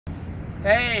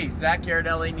Hey, Zach here at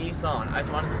LA Nissan. I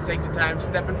just wanted to take the time,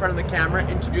 step in front of the camera,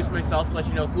 introduce myself to let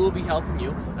you know who will be helping you,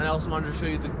 and I also wanted to show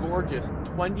you the gorgeous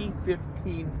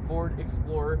 2015 Ford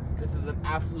Explorer. This is an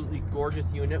absolutely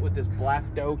gorgeous unit with this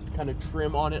blacked out kind of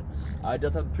trim on it. It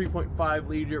does have a 3.5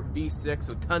 liter V6,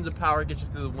 so tons of power, gets you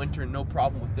through the winter, no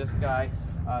problem with this guy.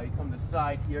 You come to the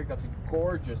side here, got the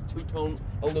gorgeous two-tone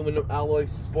aluminum alloy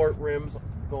sport rims,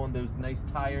 go on those nice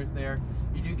tires there.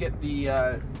 You do get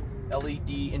the LED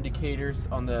indicators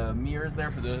on the mirrors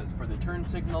there for the turn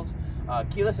signals.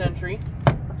 Keyless entry,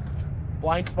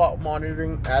 blind spot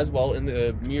monitoring as well in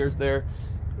the mirrors there.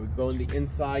 We go in the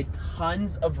inside,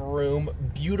 tons of room,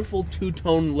 beautiful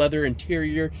two-tone leather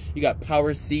interior. You got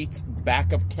power seats,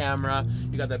 backup camera.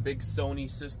 You got that big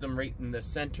Sony system right in the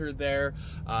center there.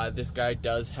 This guy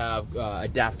does have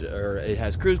it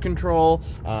has cruise control.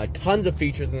 Tons of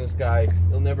features in this guy.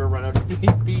 You'll never run out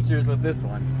of features with this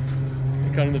one.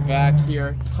 Come in the back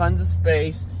here, tons of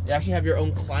space. You actually have your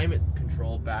own climate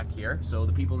control back here, so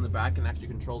the people in the back can actually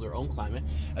control their own climate,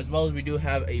 as well as we do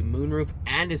have a moonroof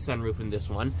and a sunroof in this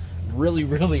one. Really,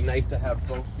 really nice to have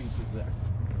both features there.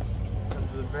 Come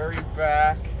to the very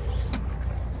back,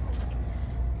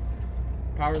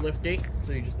 power lift gate,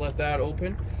 so you just let that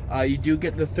open. You do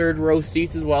get the third row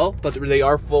seats as well, but they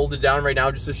are folded down right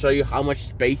now just to show you how much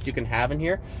space you can have in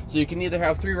here. So you can either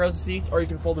have 3 rows of seats, or you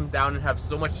can fold them down and have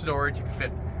so much storage you can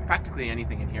fit practically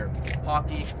anything in here.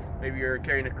 Hockey, maybe you're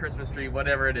carrying a Christmas tree,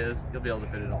 whatever it is, you'll be able to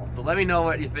fit it all. So let me know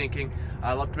what you're thinking.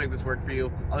 I'd love to make this work for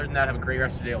you. Other than that, have a great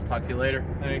rest of your day. I'll talk to you later.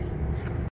 Thanks.